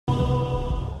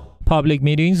Public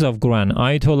meetings of Grand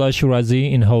Ayatollah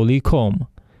Shirazi in Holy Qom.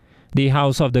 The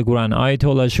house of the Grand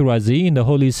Ayatollah Shirazi in the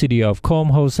holy city of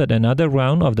Qom hosted another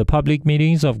round of the public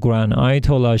meetings of Grand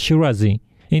Ayatollah Shirazi.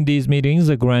 In these meetings,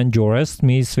 the Grand Jurist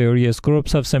meets various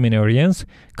groups of seminarians,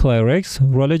 clerics,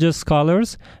 religious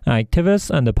scholars, activists,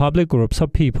 and the public groups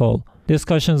of people.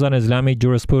 Discussions on Islamic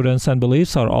jurisprudence and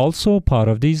beliefs are also part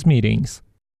of these meetings.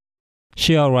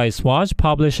 Shia Rights Watch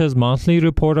publishes monthly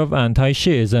report of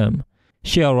Anti-Shiism.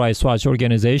 Shia Rights Watch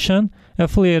organization,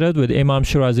 affiliated with Imam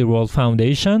Shirazi World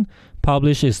Foundation,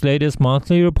 published its latest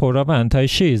monthly report of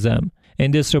Anti-Shiism. In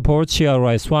this report, Shia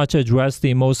Rights Watch addressed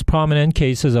the most prominent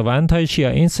cases of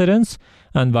anti-Shia incidents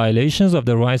and violations of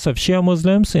the rights of Shia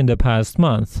Muslims in the past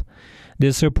month.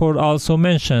 This report also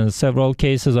mentions several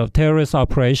cases of terrorist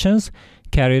operations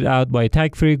carried out by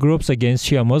Takfiri groups against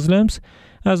Shia Muslims,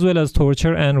 as well as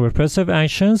torture and repressive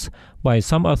actions by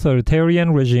some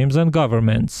authoritarian regimes and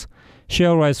governments.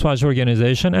 Shia Rights Watch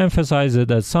organization emphasizes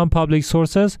that some public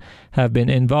sources have been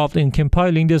involved in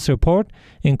compiling this report,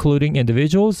 including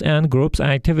individuals and groups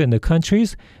active in the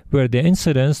countries where the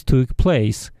incidents took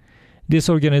place. This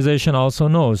organization also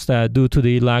notes that due to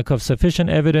the lack of sufficient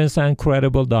evidence and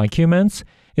credible documents,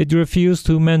 it refused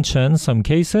to mention some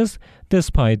cases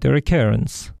despite their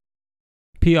occurrence.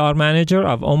 PR manager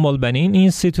of Al-Banin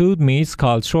Institute meets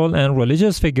cultural and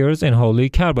religious figures in Holy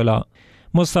Karbala.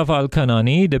 Mustafa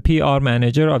Al-Kanani, the PR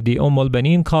manager of the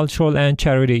Al-Banin Cultural and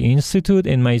Charity Institute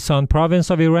in Maysan province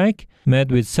of Iraq, met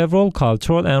with several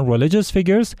cultural and religious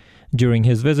figures during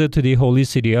his visit to the holy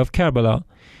city of Karbala.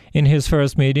 In his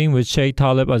first meeting with Sheikh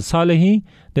Talib al-Salehi,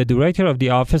 the director of the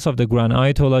office of the Grand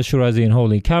Ayatollah Shirazi in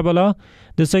Holy Karbala,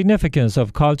 the significance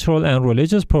of cultural and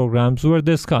religious programs were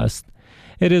discussed.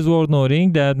 It is worth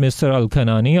noting that Mr.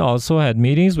 Al-Kanani also had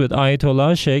meetings with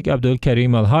Ayatollah Sheikh Abdul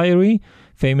Karim al-Hairi,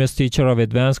 famous teacher of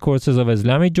advanced courses of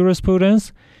Islamic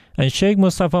jurisprudence, and Sheikh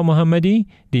Mustafa Muhammadi,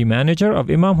 the manager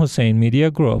of Imam Hussein Media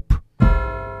Group.